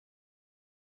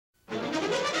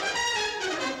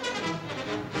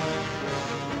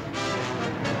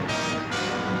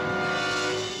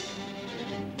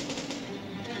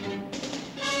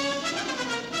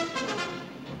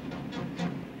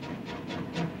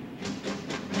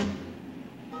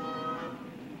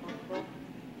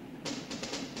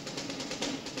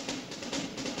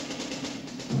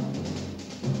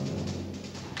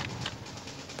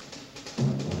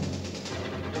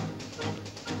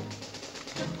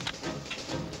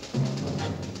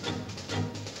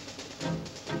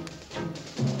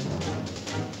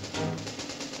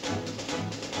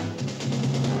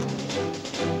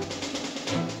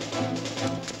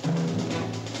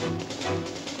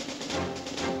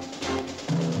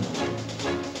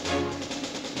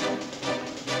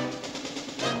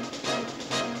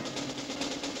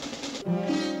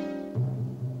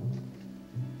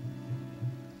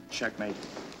checkmate.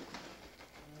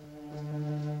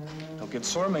 Don't get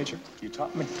sore, Major. You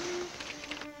taught me.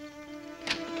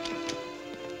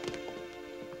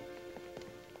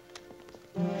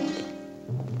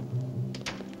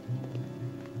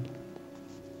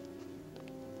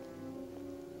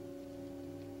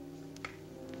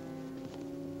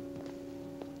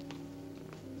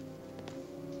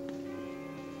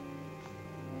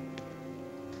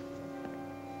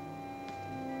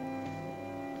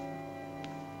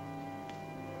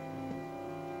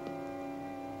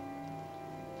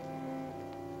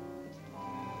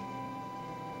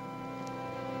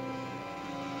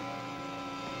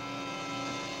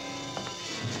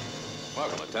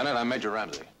 Welcome, Lieutenant. I'm Major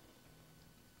Ramsey.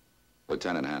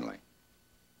 Lieutenant Hanley.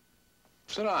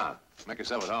 Sit down. Make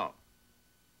yourself at home.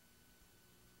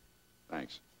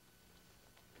 Thanks.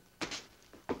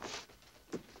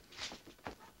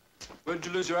 Where did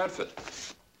you lose your outfit?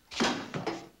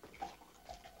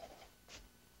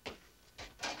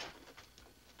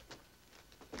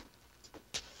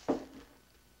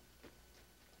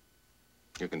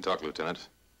 You can talk, Lieutenant.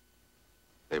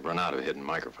 They've run out of hidden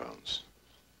microphones.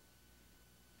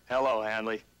 Hello,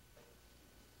 Hanley.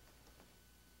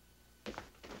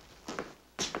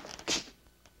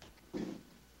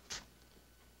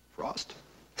 Frost?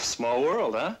 Small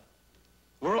world, huh?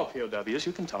 We're all POWs.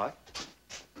 You can talk.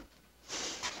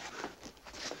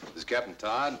 This is Captain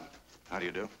Todd. How do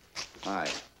you do? Hi.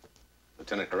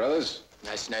 Lieutenant Carruthers.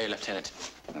 Nice to know you, Lieutenant.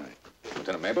 Hi.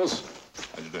 Lieutenant Maples.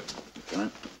 How do you do?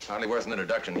 Lieutenant? Hardly worth an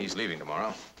introduction. He's leaving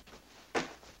tomorrow.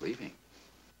 Leaving?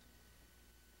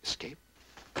 Escape?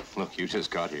 Look, you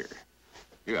just got here.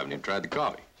 You haven't even tried the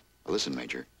coffee. Well, listen,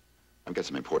 Major. I've got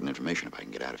some important information if I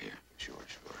can get out of here. Sure.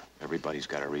 Everybody's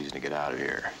got a reason to get out of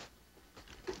here.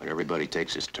 But everybody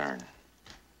takes his turn.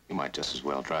 You might just as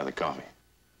well try the coffee.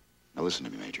 Now listen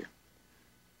to me, Major.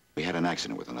 We had an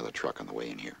accident with another truck on the way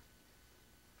in here.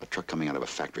 A truck coming out of a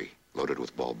factory loaded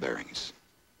with ball bearings.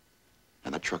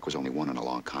 And that truck was only one in a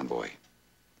long convoy.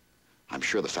 I'm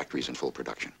sure the factory's in full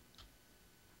production.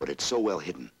 But it's so well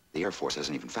hidden, the Air Force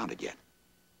hasn't even found it yet.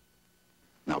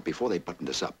 Now, before they buttoned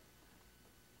us up,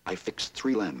 I fixed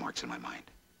 3 landmarks in my mind.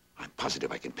 I'm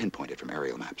positive I can pinpoint it from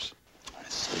aerial maps. I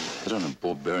see. Hit on a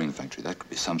ball bearing factory. That could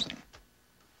be something.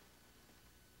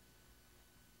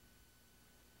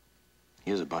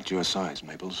 He is about your size,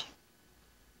 Maples.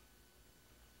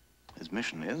 His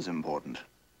mission is important.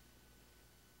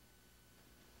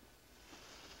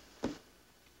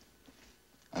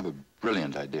 I have a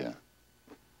brilliant idea.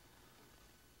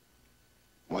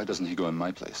 Why doesn't he go in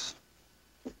my place?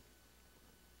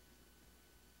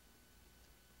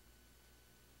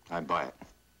 I'd buy it.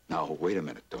 Now, wait a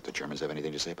minute. Don't the Germans have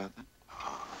anything to say about that?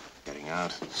 Getting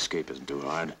out, escape isn't too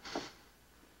hard.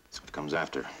 It's what comes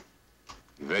after.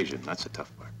 Evasion, that's the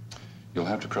tough part. You'll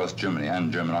have to cross Germany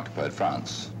and German-occupied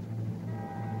France.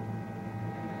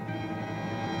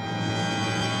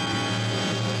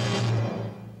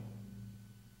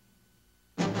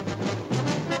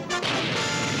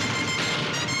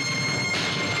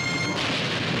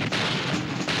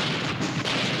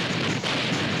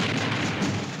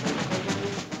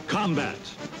 Combat.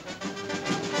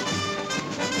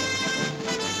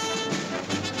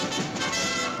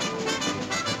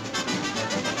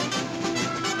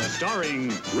 Starring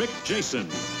Rick Jason.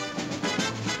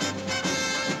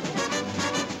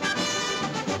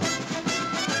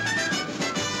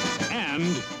 And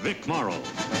Vic Morrow.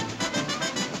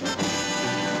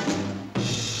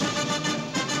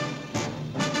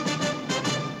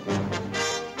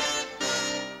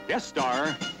 Guest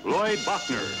star Lloyd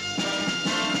Bachner.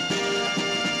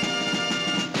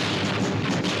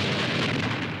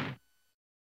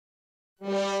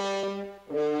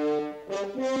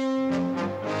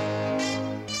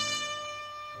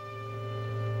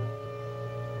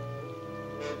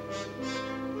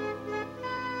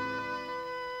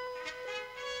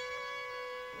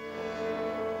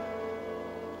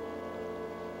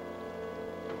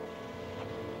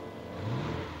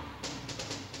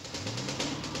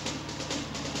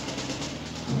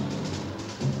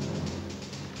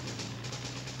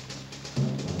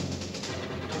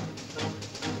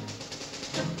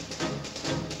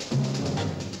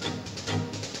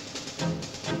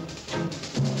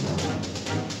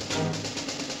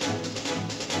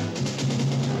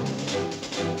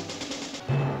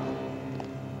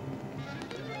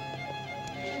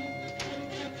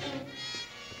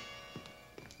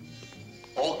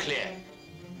 All clear.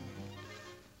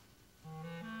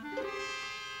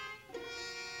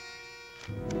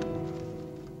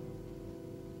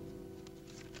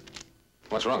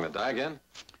 What's wrong, the die again?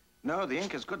 No, the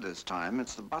ink is good this time.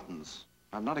 It's the buttons.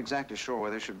 I'm not exactly sure where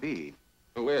they should be.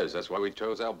 Who is? That's why we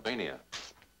chose Albania.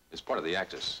 It's part of the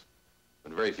Axis.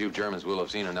 But very few Germans will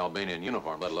have seen an Albanian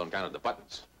uniform, let alone counted the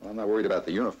buttons. Well, I'm not worried about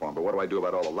the uniform, but what do I do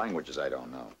about all the languages I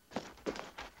don't know?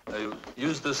 Now,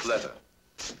 use this letter.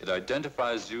 It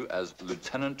identifies you as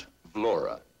Lieutenant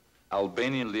Vlora,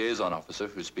 Albanian liaison officer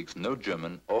who speaks no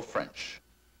German or French,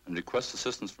 and requests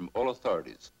assistance from all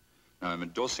authorities. Now, I'm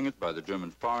endorsing it by the German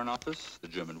Foreign Office, the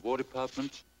German War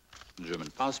Department, the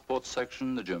German Passport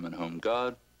Section, the German Home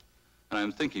Guard, and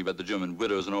I'm thinking about the German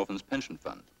Widows and Orphans Pension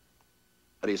Fund.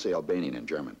 How do you say Albanian in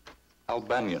German?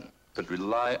 Albanian, but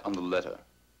rely on the letter.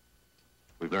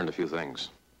 We've learned a few things.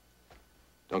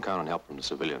 Don't count on help from the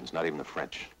civilians, not even the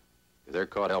French. If they're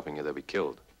caught helping you, they'll be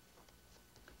killed.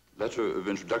 Letter of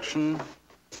introduction,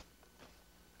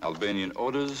 Albanian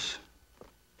orders,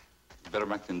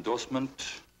 Wehrmacht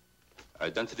endorsement,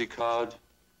 identity card,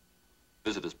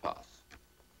 visitor's pass.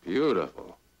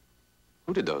 Beautiful.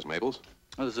 Who did those, Maples?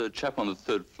 Oh, there's a chap on the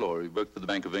 3rd floor. He worked for the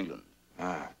Bank of England.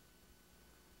 Ah.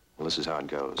 Well, this is how it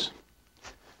goes.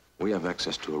 We have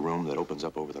access to a room that opens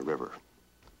up over the river.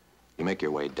 You make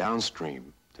your way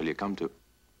downstream till you come to...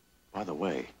 By the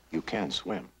way, you can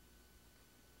swim.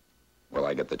 Will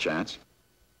I get the chance?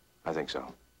 I think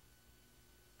so.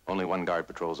 Only one guard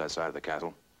patrols that side of the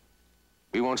castle.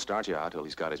 We won't start you out till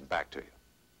he's got his back to you.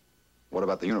 What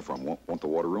about the uniform? Won't the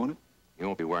water ruin it? You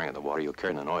won't be wearing it in the water. You'll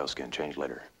carry it in an oilskin change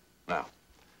later. Now,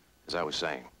 as I was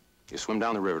saying, you swim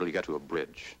down the river till you get to a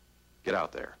bridge. Get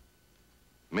out there.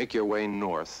 Make your way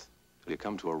north till you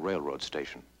come to a railroad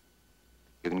station.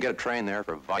 You can get a train there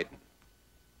for Weiden.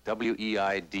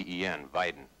 W-E-I-D-E-N,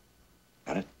 Weiden.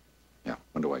 Got it? Yeah.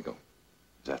 When do I go?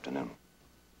 This afternoon.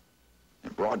 In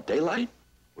broad daylight?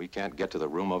 We can't get to the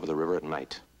room over the river at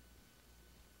night.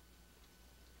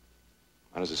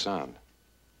 How does it sound?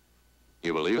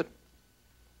 You believe it?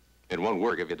 It won't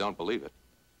work if you don't believe it.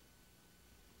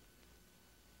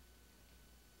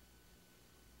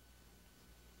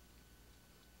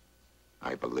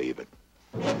 I believe it.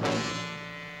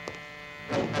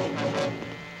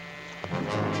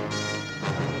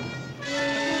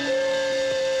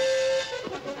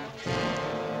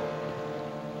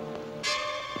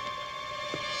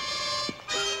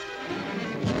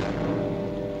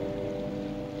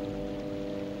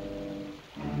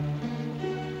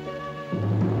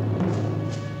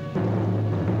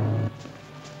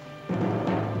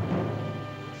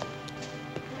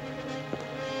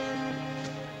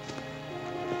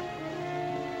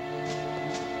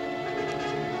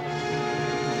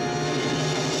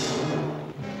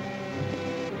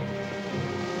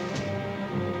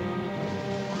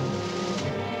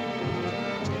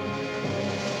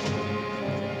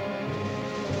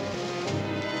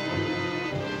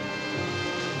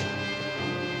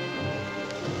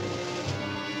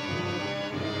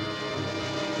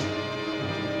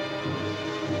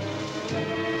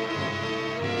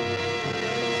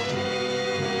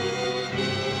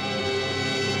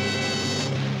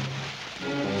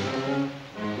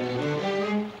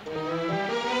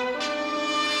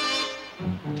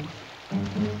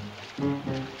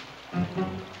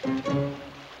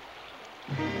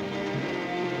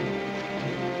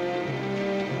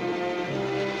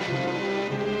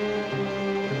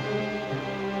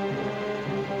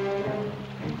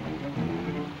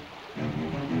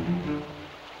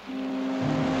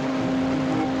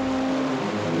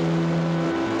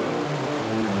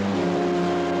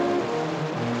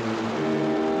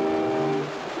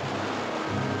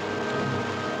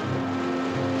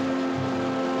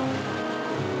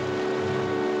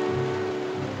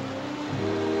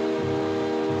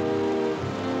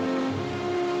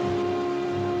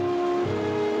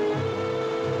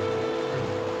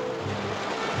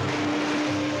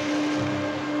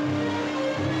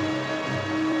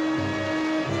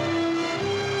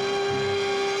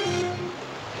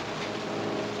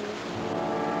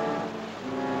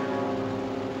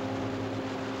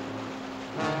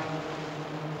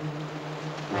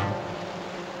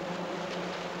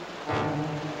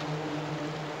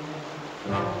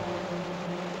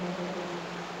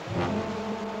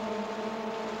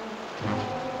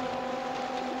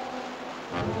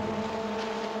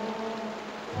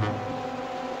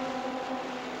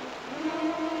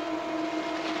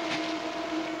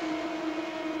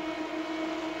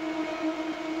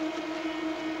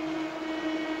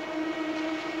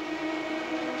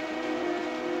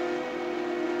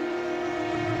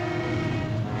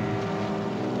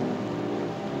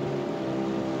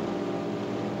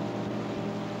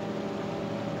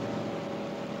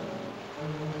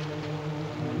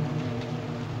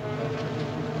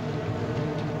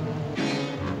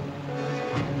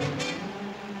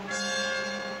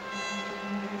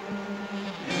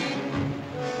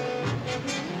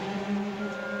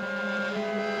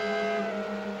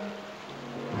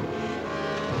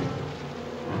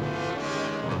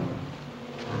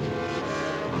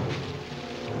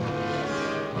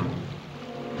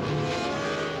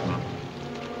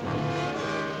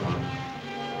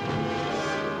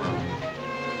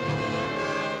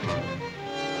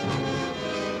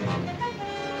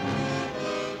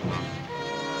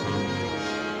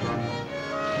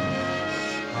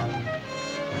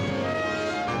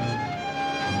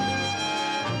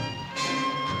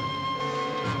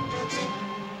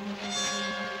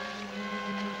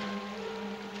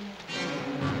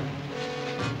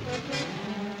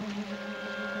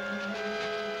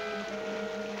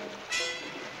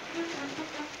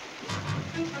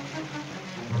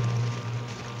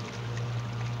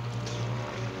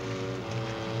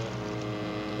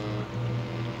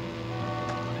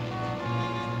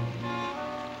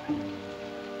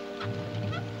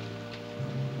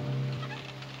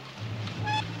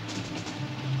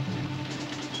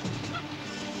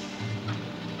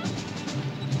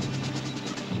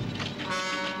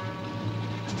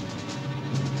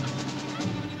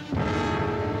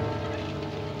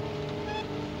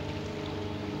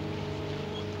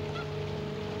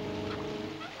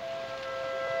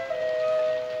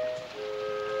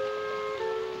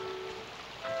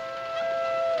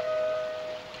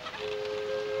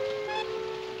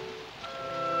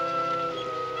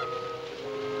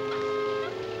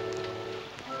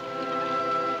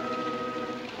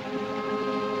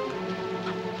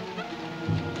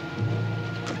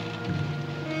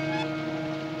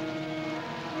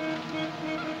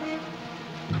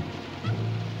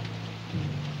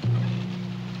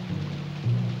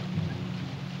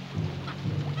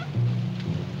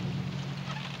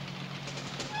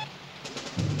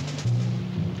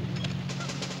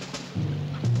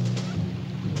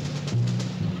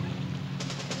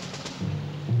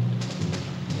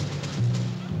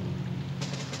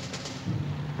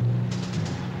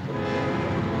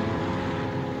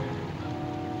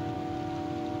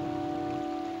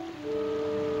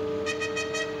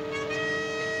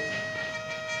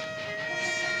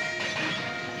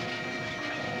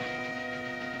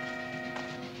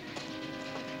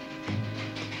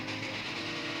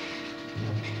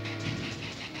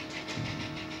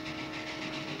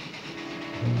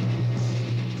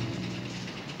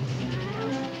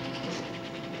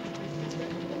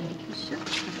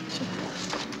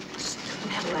 Es tut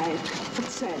mir leid.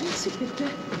 Verzeihen Sie bitte.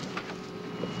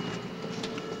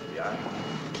 Ja.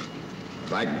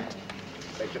 Weiden.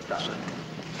 Welche Klasse?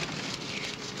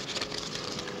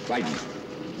 Weiden.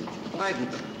 Weiden.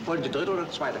 Wollen Sie dritte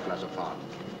oder zweite Klasse fahren?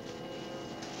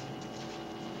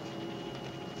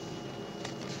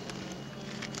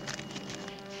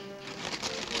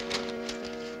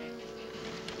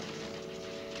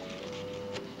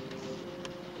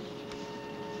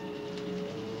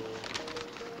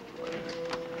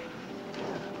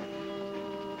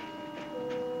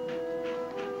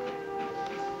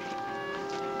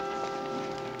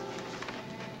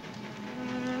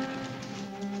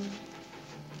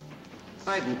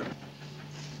 Weiden.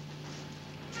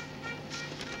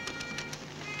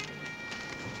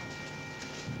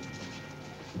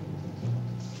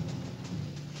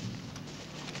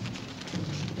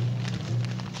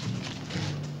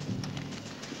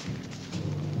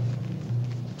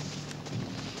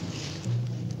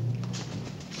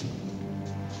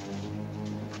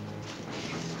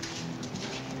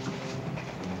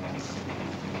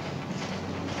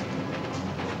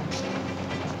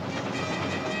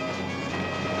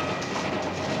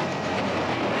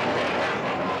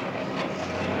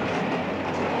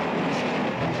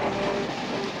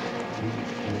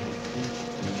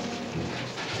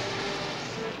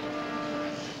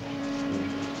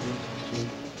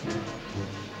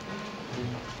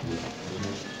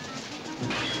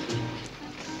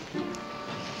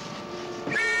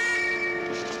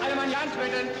 Alle Mann, die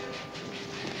antreten!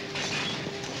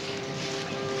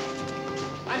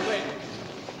 Antreten!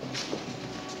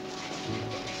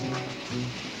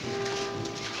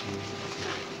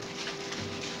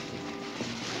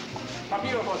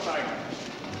 Papiere vorzeigen!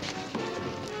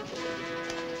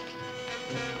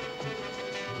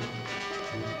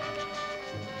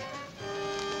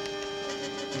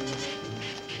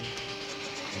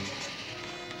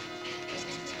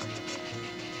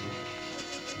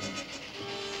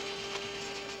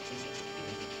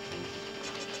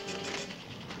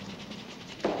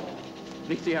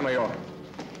 Nicht Sie, Herr Major.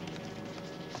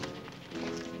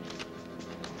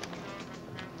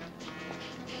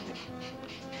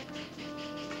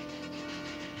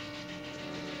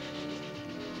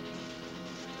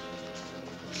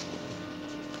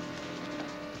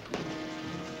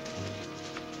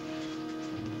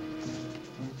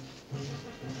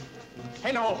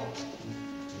 Hände hoch!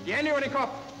 Die Hände über den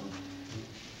Kopf!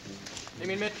 Nimm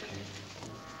ihn mit!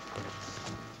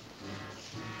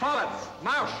 Vorwärts!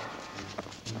 Marsch!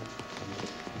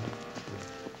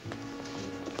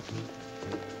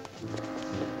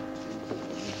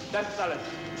 Das ist alles.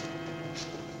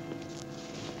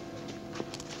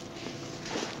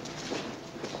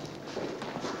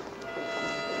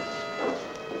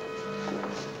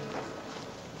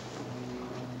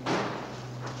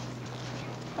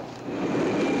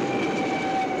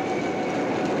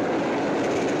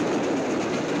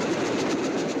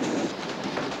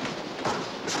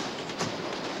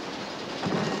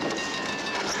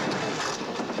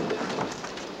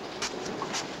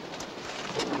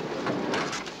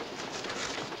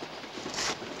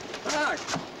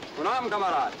 Guten Abend,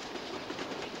 Kamerad.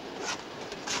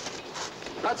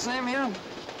 Platz nehmen hier.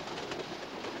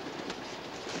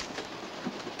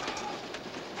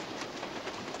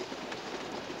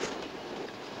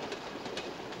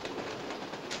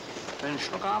 Will einen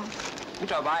Schluck haben?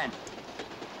 Guter Wein.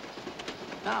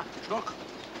 Na, Schluck.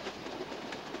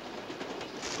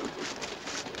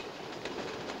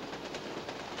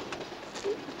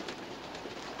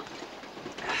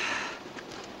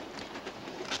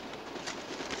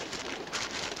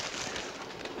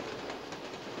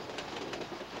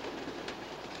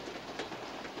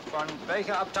 Von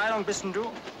welcher Abteilung bist denn du?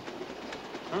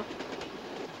 Hm?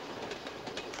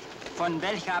 Von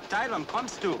welcher Abteilung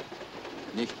kommst du?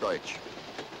 Nicht Deutsch.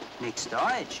 Nix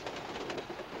Deutsch.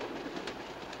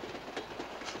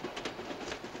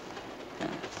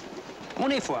 Ja.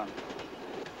 Uniform.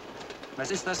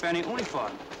 Was ist das für eine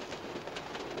Uniform?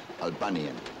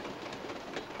 Albanien.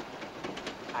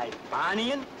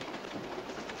 Albanien?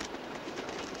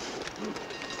 Hm.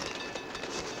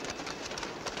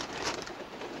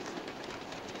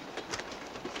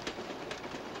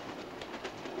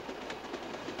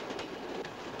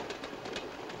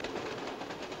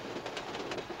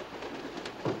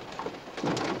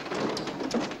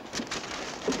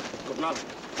 Guten Abend.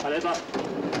 Heil Hitler.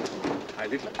 Heil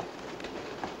Hitler.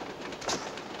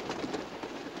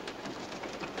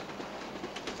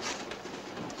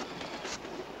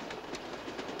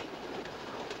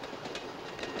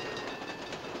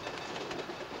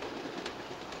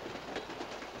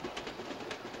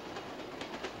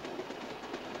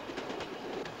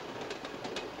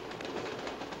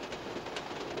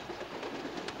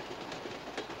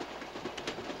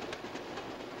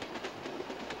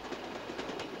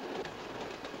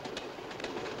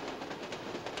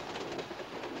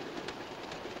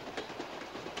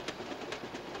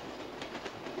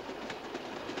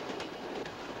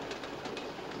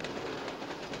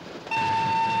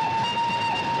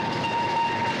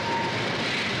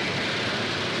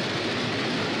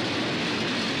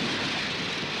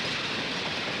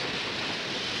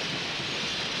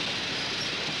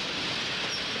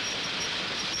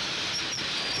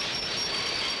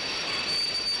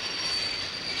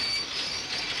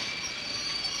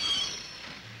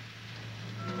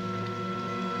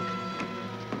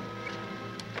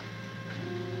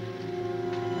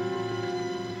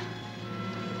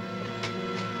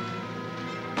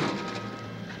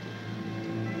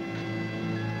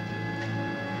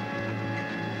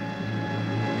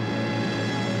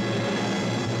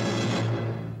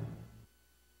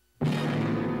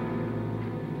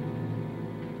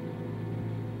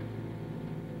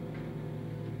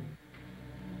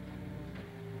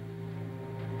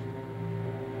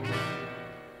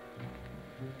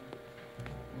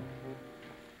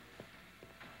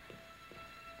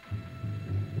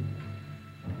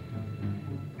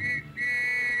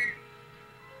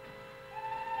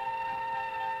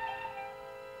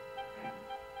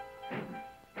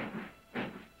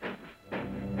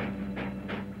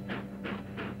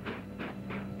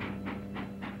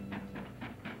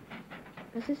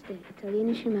 Was ist der?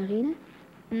 Italienische Marine?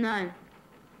 Nein.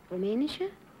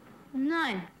 Rumänische?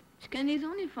 Nein. Ich kenne diese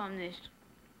Uniform nicht.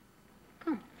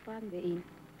 Komm, fragen wir ihn.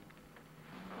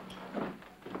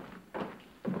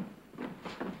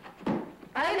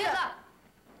 Heil Hitler!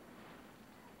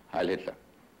 Heil Hitler.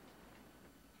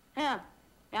 Ja,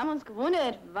 wir haben uns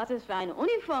gewundert, was es für eine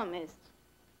Uniform ist.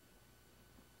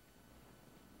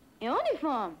 Ihr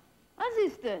Uniform? Was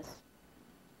ist das?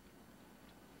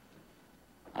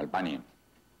 Albanien.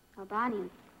 Albanien.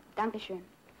 Dankeschön.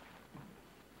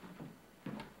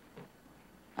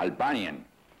 Albanien.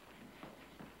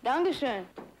 Dankeschön.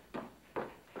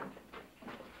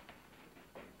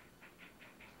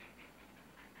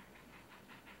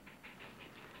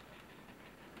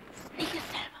 Nicht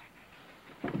es selber.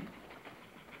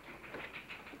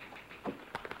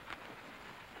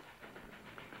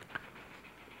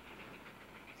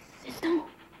 Siehst du?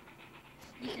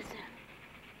 Nicht es selber.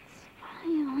 2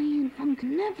 Reihen von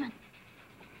Knöpfen.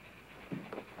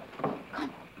 Komm.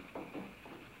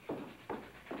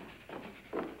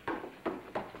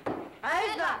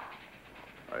 Hitler!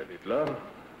 Heil Hitler.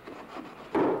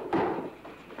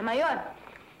 Herr Major,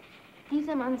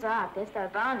 dieser Mann sagt, er ist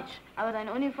albanisch, aber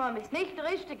seine Uniform ist nicht die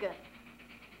richtige.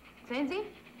 Sehen Sie?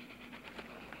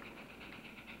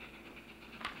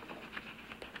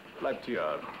 Bleibt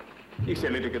hier. Ich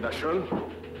erledige das schon.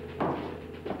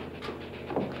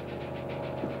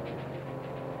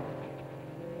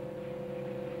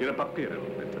 Ihre Papiere,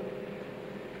 bitte.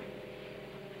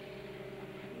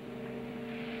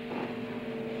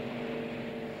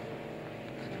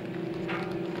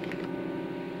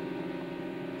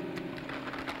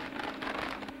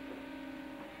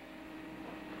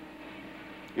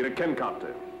 Ihre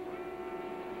Kennkarte.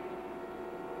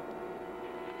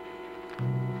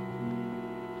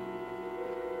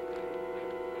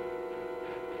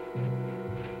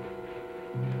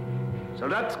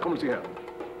 Soldat, kommen Sie her.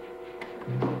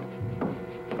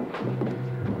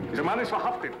 Dieser Mann ist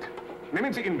verhaftet.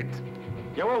 Nehmen Sie ihn mit.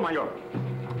 Jawohl, Major.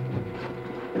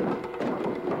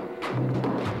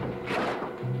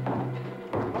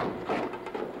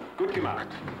 Gut gemacht.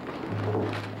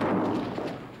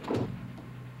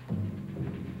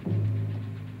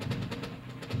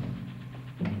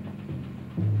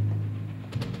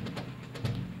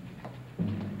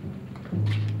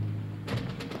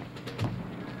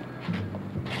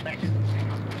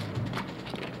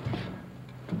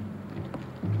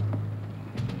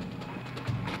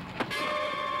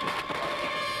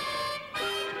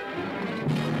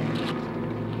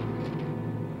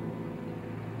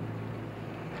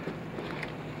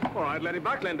 All right, let it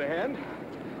back, lend a hand.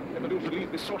 Never do to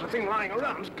leave this sort of thing lying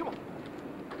around. Come on.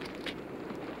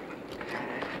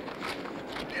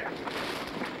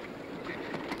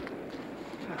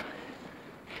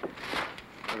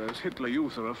 Well, those Hitler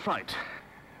youths are a fright.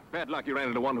 Bad luck you ran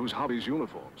into one whose hobby's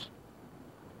uniforms.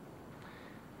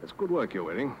 That's good work you're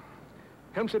wearing.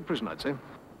 Helmstead prison, I'd say.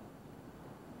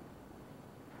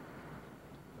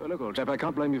 Oh, look, old chap, I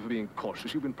can't blame you for being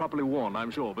cautious. You've been properly warned,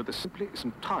 I'm sure, but there simply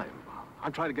isn't time.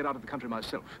 I'm trying to get out of the country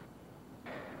myself.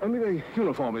 Only the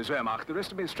uniform is Wehrmacht. The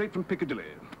rest of me is straight from Piccadilly.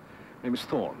 Name is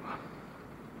Thorne.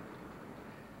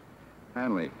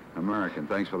 Hanley, American,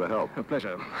 thanks for the help. A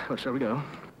pleasure. Well, shall we go?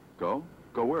 Go?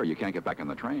 Go where? You can't get back on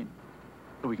the train.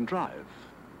 Well, we can drive.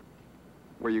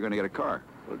 Where are you going to get a car?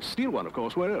 Well, steal one, of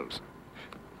course. Where else?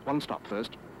 One stop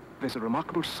first. There's a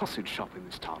remarkable sausage shop in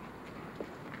this town.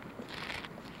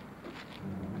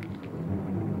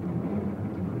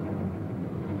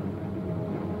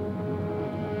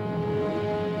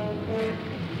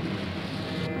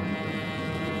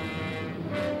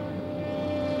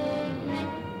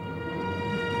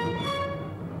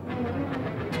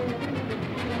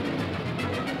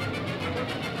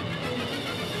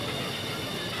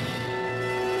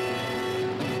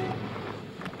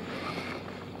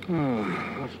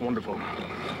 That's wonderful.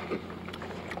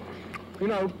 You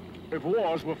know, if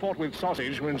wars were fought with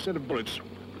sausage instead of bullets,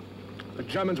 the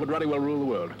Germans would very well rule the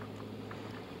world.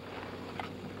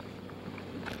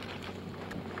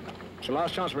 It's the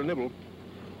last chance for a nibble.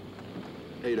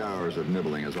 8 hours of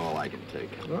nibbling is all I can take.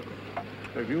 Well,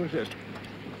 if you insist.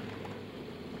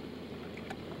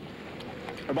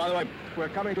 Oh, by the way, we're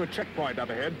coming to a checkpoint up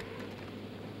ahead.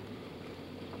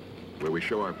 Where we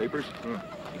show our papers?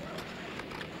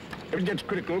 If it gets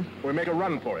critical, we'll make a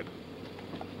run for it.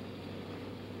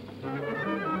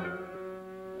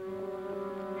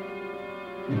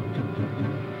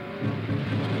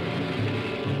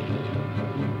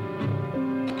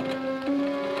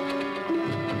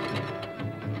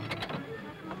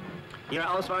 Ihre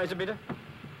Ausweise, bitte.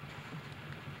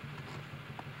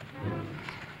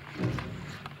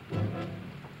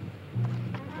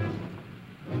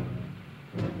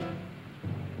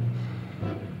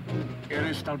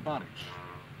 pronounced Albanisch.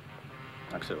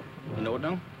 Ach so. In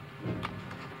Ordnung?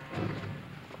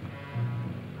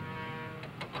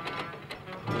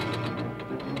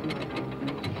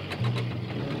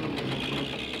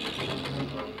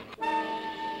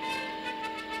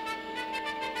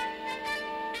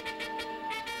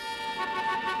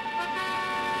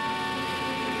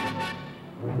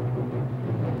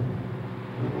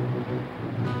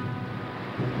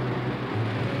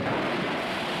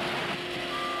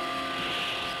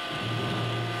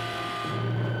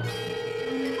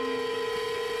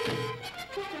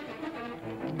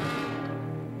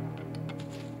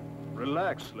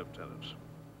 Relax, Lieutenant.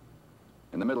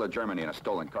 In the middle of Germany in a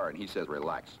stolen car, and he says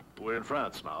relax. We're in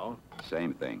France now.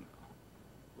 Same thing.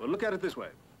 Well, look at it this way.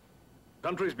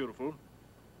 Country's beautiful.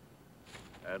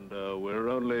 And we're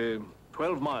only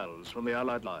 12 miles from the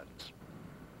Allied lines.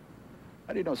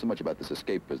 How do you know so much about this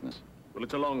escape business? Well,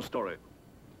 it's a long story,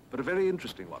 but a very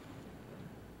interesting one.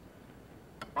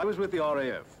 I was with the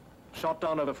RAF, shot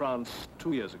down over France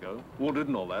 2 years ago, wounded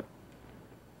and all that.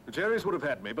 The Jerrys would have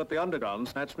had me, but the underground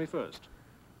snatched me first.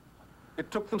 It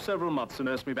took them several months to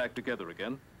nurse me back together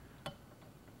again.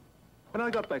 When I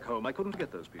got back home, I couldn't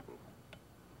forget those people.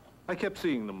 I kept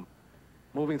seeing them,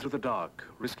 moving through the dark,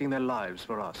 risking their lives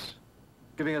for us,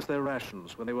 giving us their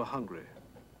rations when they were hungry.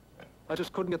 I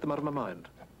just couldn't get them out of my mind.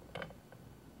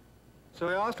 So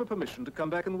I asked for permission to come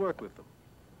back and work with them.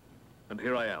 And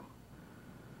here I am.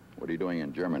 What are you doing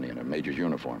in Germany in a major's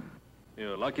uniform?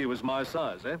 You're lucky it was my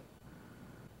size, eh?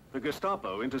 The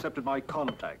Gestapo intercepted my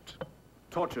contact,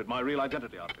 tortured my real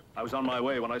identity out of it. I was on my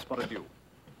way when I spotted you.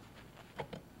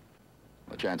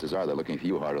 The chances are they're looking for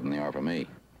you harder than they are for me.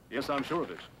 Yes, I'm sure of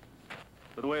it.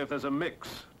 By the way, if there's a mix,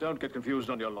 don't get confused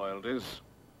on your loyalties.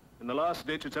 In the last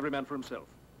ditch, it's every man for himself.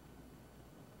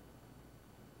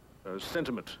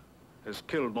 Sentiment has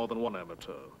killed more than one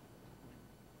amateur.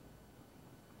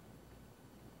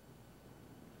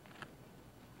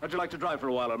 How'd you like to drive for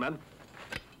a while, old man?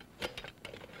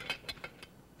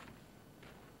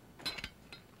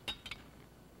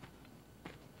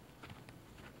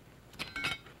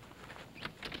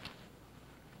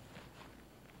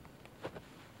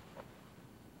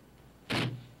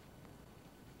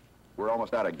 We're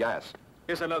almost out of gas.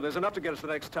 Yes, I know. There's enough to get us to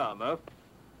the next town, though.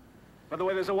 By the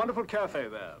way, there's a wonderful cafe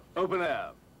there. Open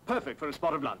air. Perfect for a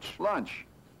spot of lunch. Lunch?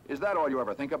 Is that all you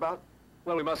ever think about?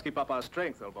 Well, we must keep up our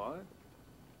strength, old boy.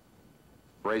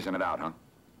 Brazen it out, huh?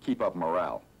 Keep up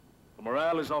morale. The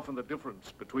morale is often the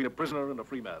difference between a prisoner and a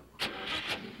free man.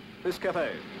 This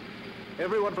cafe.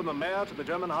 Everyone from the mayor to the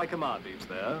German high command eats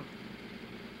there.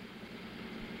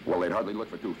 Well, they'd hardly look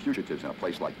for two fugitives in a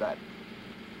place like that.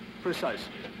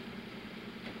 Precisely.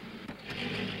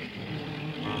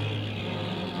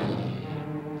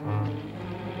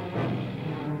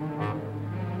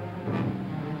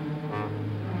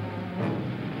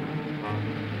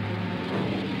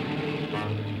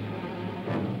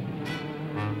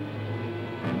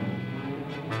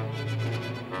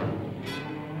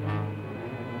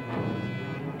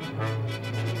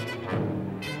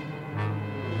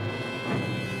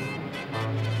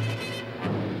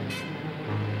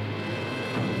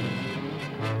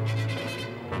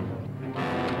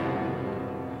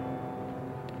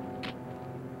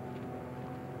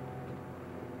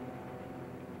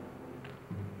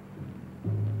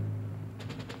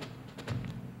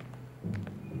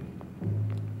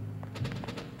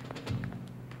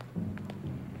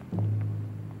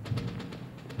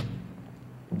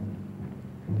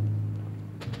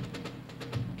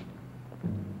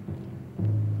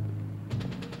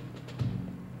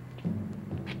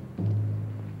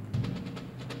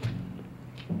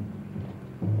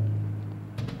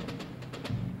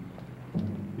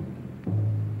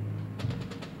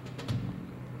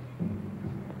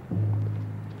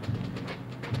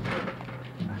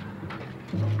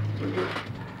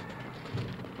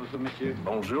 Monsieur.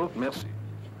 Bonjour, merci.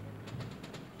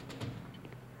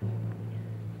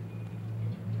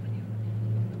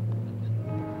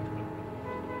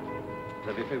 Vous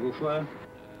avez fait vos choix?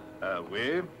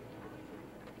 Oui.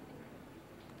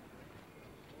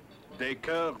 Des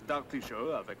cœurs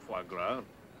d'artichaut avec foie gras.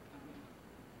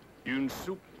 Une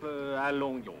soupe à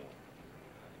l'oignon.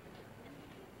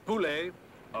 Poulet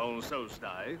en sauce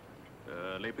d'ail.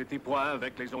 Les petits pois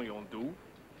avec les oignons doux.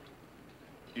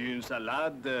 Une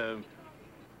salade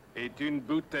et une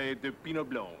bouteille de pinot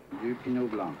blanc. Du pinot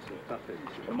blanc, c'est parfait,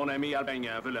 monsieur. Mon ami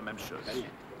albanien veut la même chose. Très bien.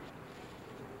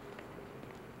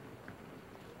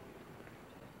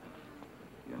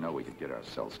 You know we could get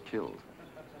ourselves killed.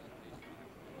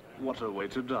 What a way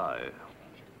to die.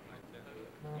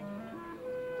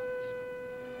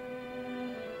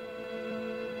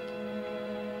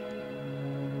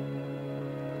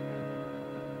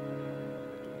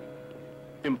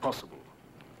 Impossible.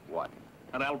 What?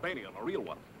 An Albanian, a real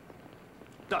one.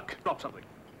 Duck, drop something.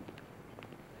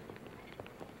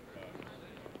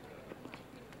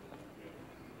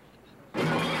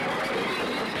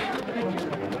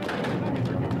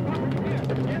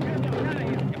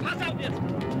 Pass auf jetzt!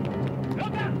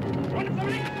 Locker! Runde von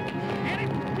links! Erik,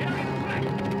 geh nach links rein!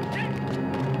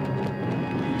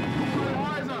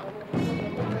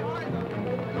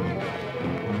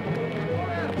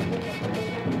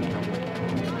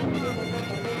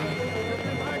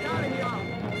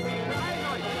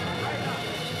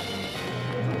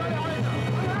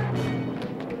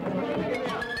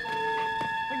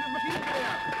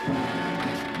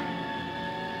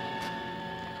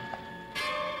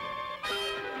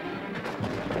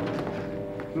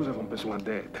 Nous avons besoin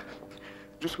d'aide.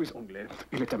 Je suis anglais,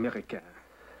 il est américain.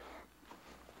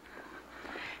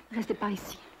 Restez pas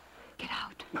ici. Get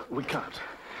out. No, we can't.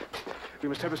 We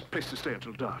must have a place to stay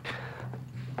until dark.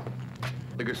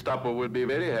 The Gestapo will be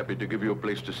very happy to give you a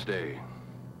place to stay.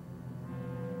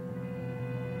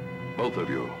 Both of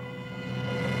you.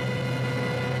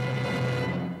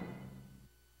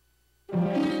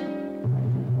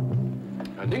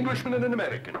 An Englishman and an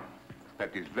American.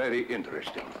 That is very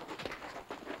interesting.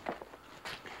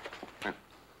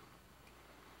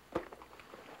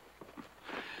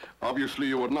 Obviously,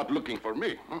 you were not looking for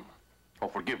me, huh? Oh,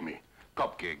 forgive me.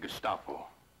 Cupcake Gestapo.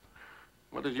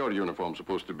 What is your uniform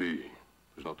supposed to be?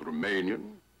 It's not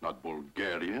Romanian, not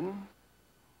Bulgarian.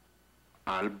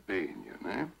 Albanian,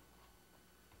 eh?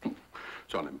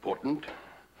 It's unimportant.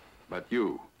 But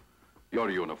you, your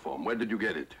uniform, where did you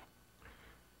get it?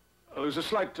 There was a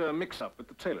slight mix-up at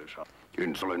the tailor shop.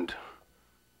 Insolent.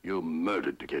 You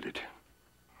murdered to get it.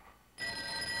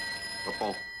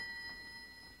 Papa.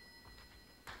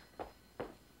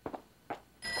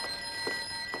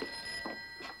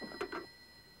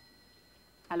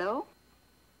 Allô?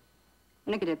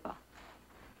 N'inquiétez pas.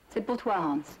 C'est pour toi,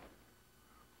 Hans.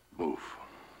 Move.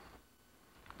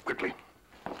 Quickly.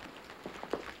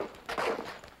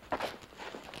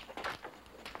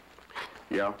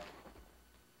 Ja?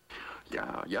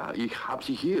 Ja, ja, ich hab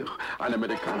sie hier. Ein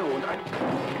Amerikaner und ein...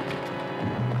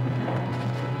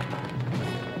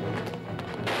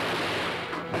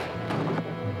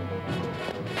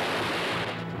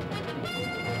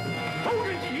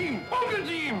 Folgen Sie ihm! Folgen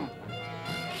Sie ihm!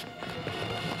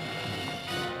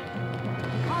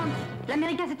 Hans,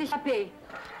 l'Américain s'est échappé.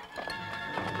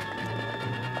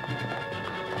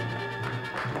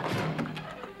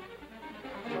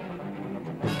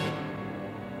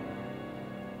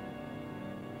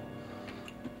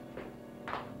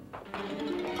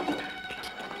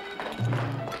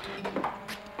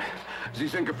 Sie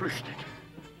sind geflüchtet.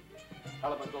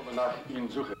 Alle sollen nach Ihnen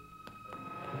suchen.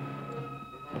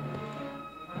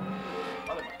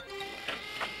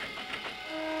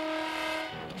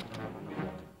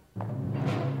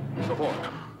 Sofort.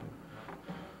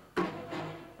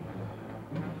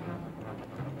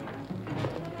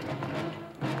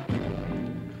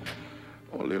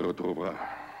 On les retrouvera.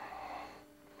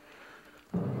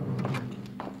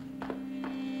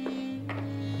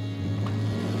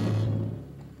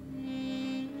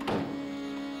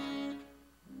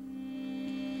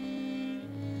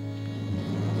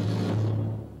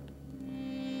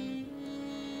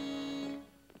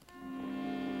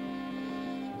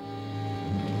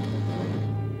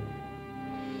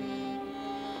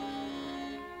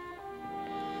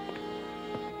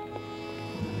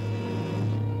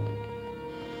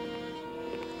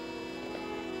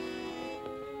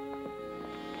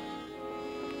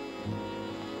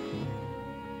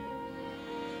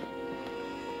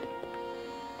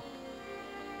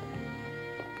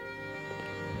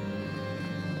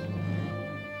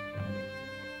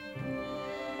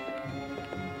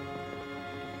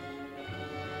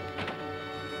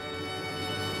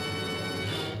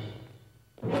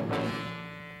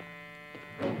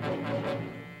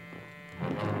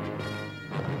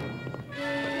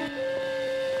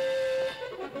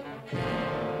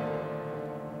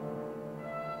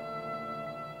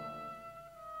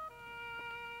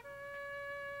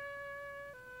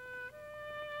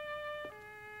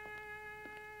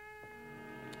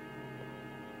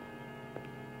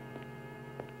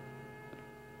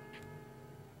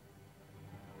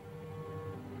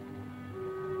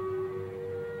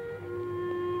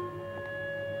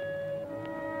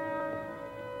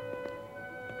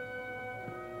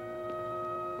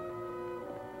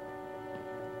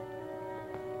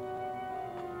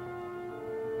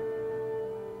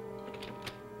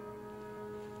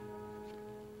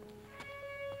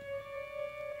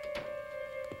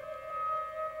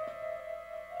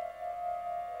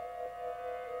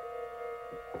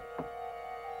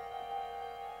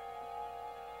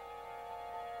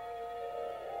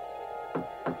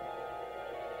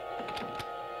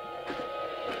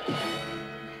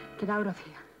 Get out of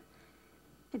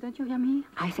here. Don't you hear me?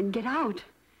 I said get out.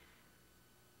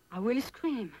 I will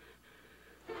scream.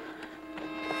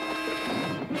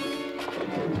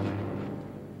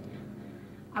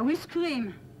 I will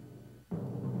scream.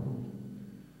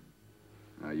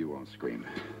 No, you won't scream.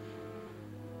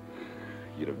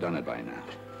 You'd have done it by now.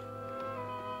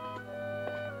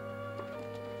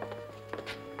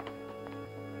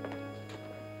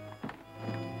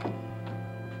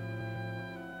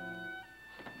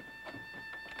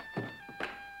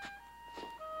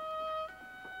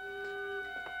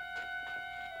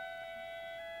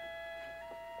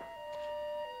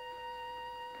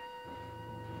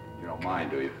 You don't mind,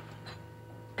 do you?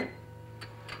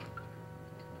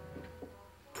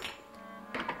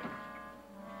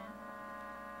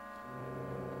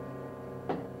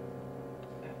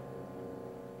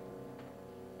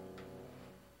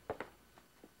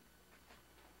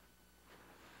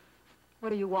 What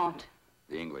do you want?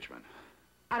 The Englishman.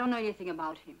 I don't know anything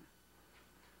about him.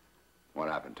 What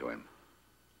happened to him?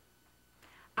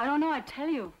 I don't know, I tell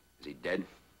you. Is he dead?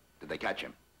 Did they catch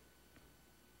him?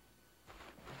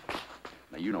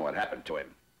 Now, you know what happened to him.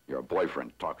 Your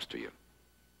boyfriend talks to you.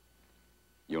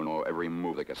 You know every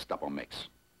move the Gestapo makes.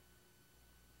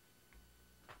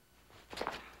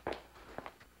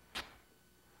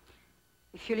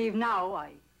 If you leave now,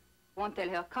 I won't tell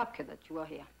Herr Kopke that you were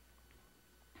here.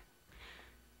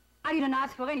 I didn't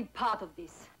ask for any part of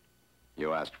this.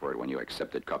 You asked for it when you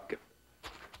accepted Kopke.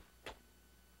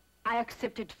 I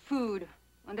accepted food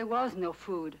when there was no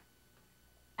food.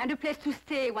 And a place to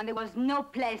stay when there was no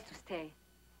place to stay.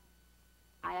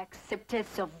 I accepted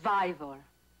survival.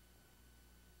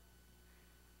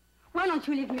 Why don't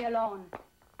you leave me alone?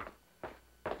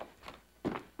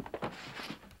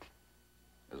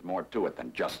 There's more to it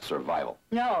than just survival.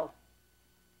 No.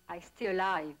 I'm still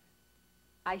alive.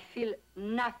 I feel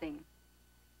nothing.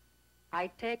 I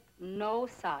take no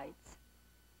sides.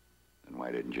 Then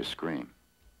why didn't you scream?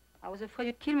 I was afraid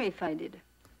you'd kill me if I did.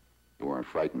 You weren't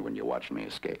frightened when you watched me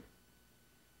escape.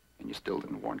 And you still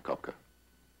didn't warn Kopke.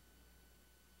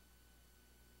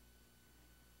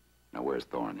 Now, where's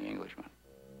Thorne, the Englishman?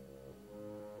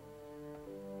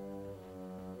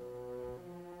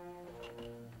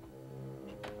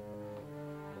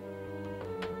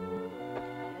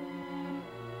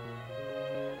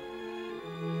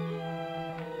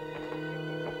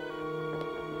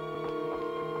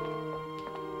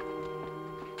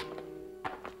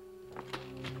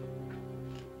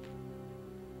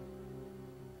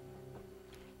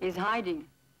 He's hiding.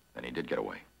 Then he did get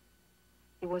away.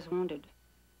 He was wounded.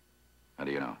 How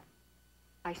do you know?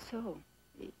 I saw.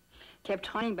 He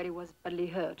kept running, but he was badly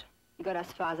hurt. He got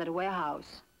as far as that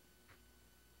warehouse.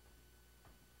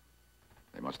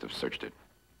 They must have searched it.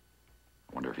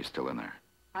 I wonder if he's still in there.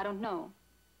 I don't know.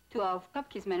 2 of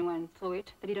Kopke's men went through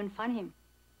it. They didn't find him.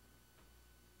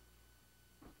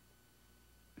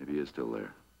 Maybe he is still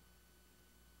there.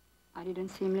 I didn't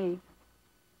see him leave.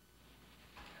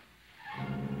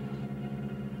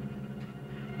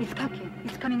 He's Kopke.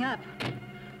 He's coming up.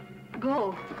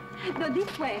 Go. No,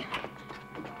 this way.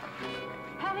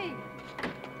 Hurry.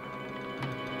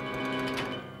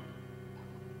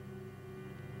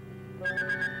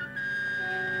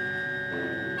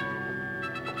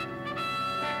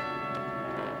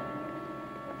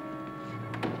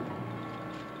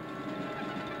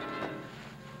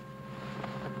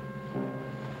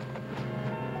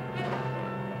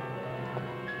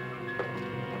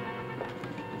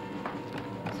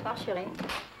 Bonsoir, chérie.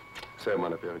 C'est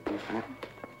mon apéritif, hein?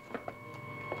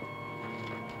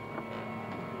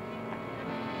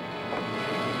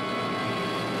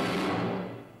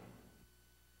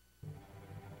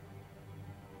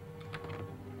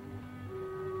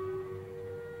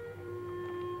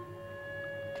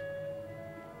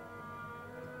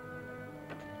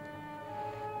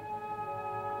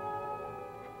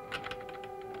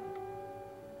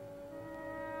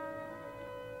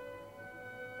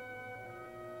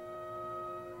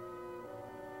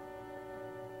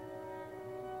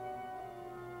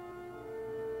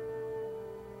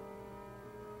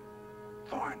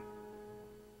 Thorne.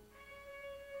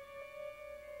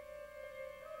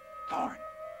 Thorne.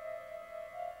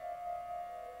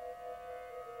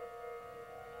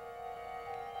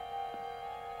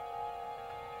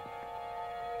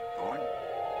 Thorne.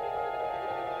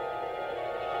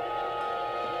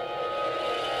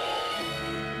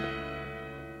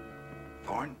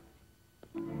 Thorne.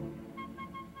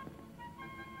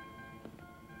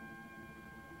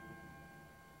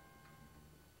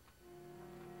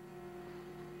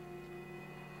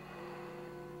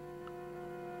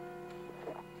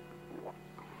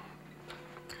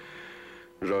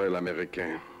 J'aurai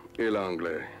l'américain et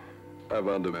l'anglais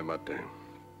avant demain matin.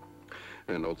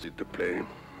 Un autre, s'il te plaît.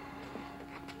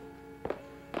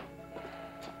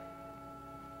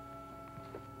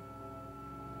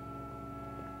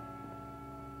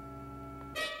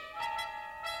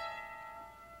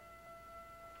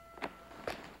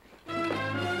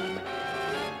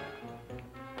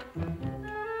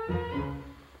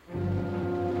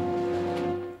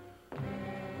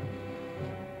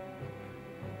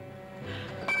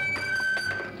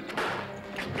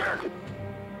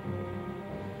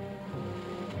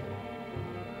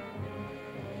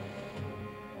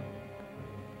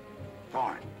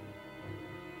 Thorne.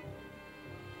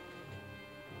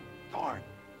 Thorne.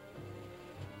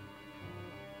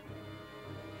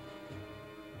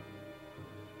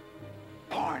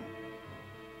 Thorne.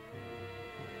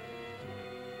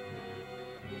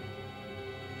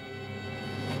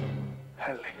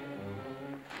 Henley.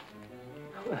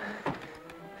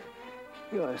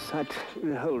 You're such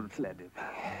an old lady.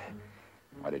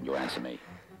 Why didn't you answer me?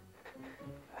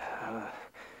 I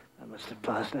must have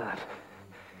passed out.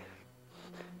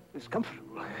 It's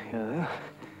comfortable, you know.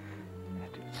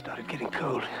 It started getting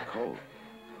cold. Cold?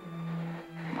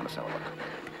 Come on, let's have a look.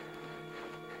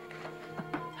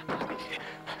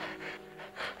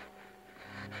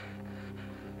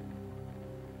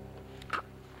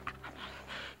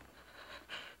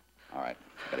 All right,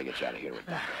 better get you out of here with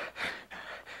that.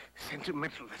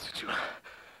 Sentimental, that's what you are.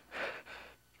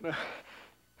 You know,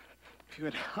 if you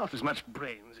had half as much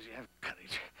brains as you have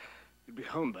courage, you'd be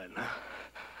home by now.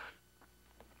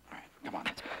 All right, come on,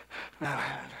 let's go. No.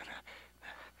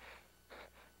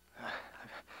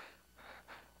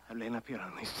 I've lain up here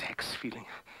on these sacks, feeling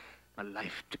my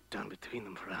life tick down between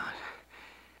them for hours.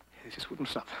 They just wouldn't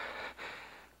stop.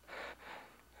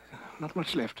 Not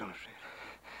much left, I'm afraid.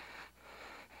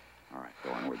 All right,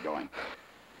 go on, we're going.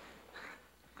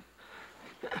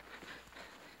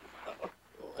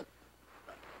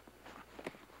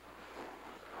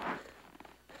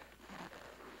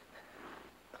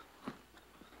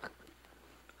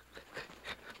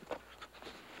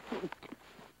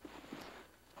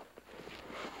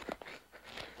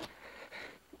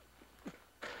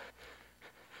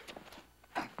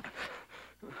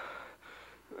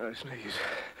 It's no use.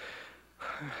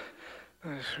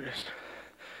 Let's rest.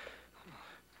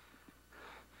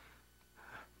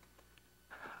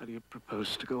 How do you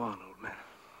propose to go on, old man?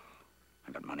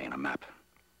 I got money and a map.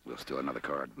 We'll steal another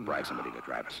car and bribe somebody to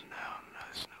drive us. No,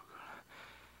 it's no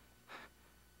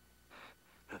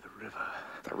good. No, the river.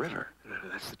 The river? The river,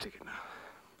 that's the ticket now.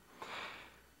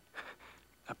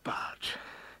 A barge.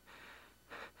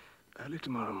 Early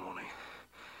tomorrow morning,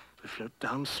 we float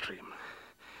downstream.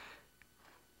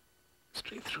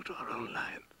 Straight through to our own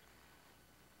line.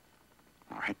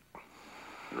 All right.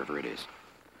 The river it is.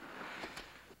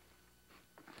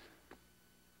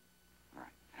 All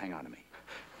right. Hang on to me.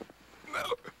 No.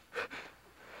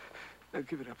 No,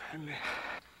 give it up, Henley.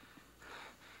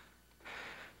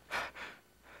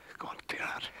 Go on, clear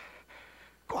out.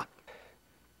 Go on.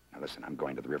 Now listen, I'm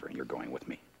going to the river and you're going with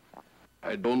me.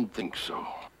 I don't think so.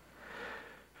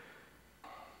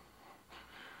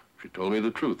 She told me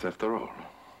the truth, after all.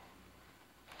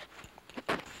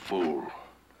 Fool.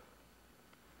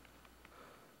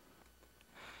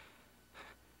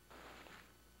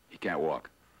 You can't walk.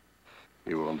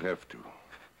 You won't have to.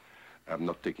 I'm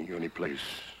not taking you any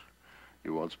place.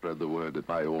 You won't spread the word that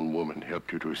my own woman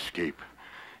helped you to escape.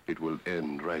 It will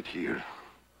end right here.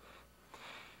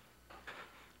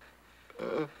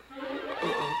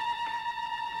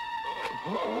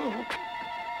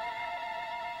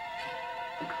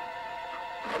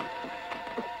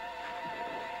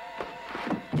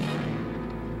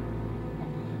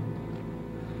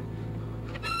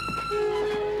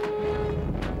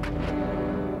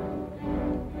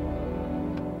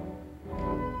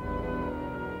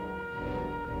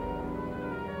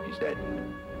 He's dead.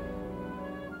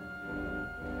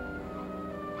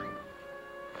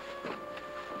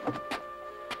 All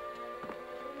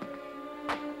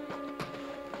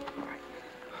right.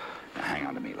 Now hang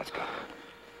on to me. Let's go.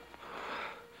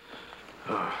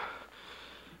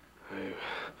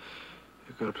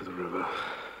 You go to the river.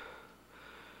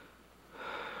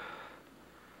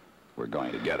 We're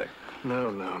going together.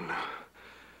 No.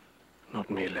 Not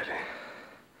me, Letty.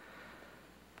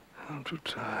 I'm too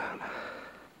tired.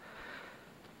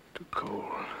 Too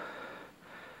cold.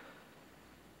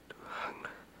 Too hungry.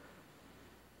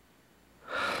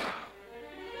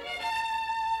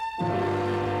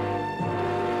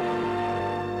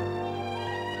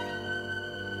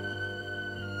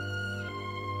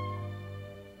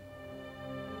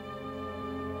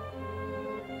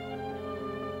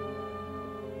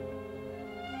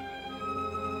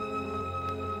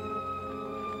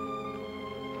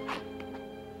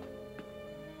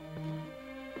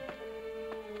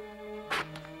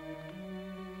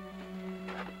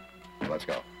 let's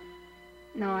go.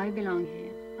 No, I belong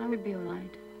here. I will be all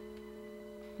right.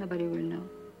 Nobody will know.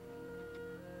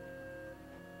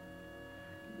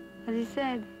 As he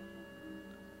said,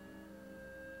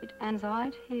 it ends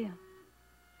right here.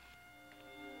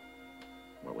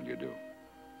 What will you do?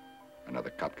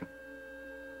 Another Kopka?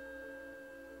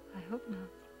 I hope not.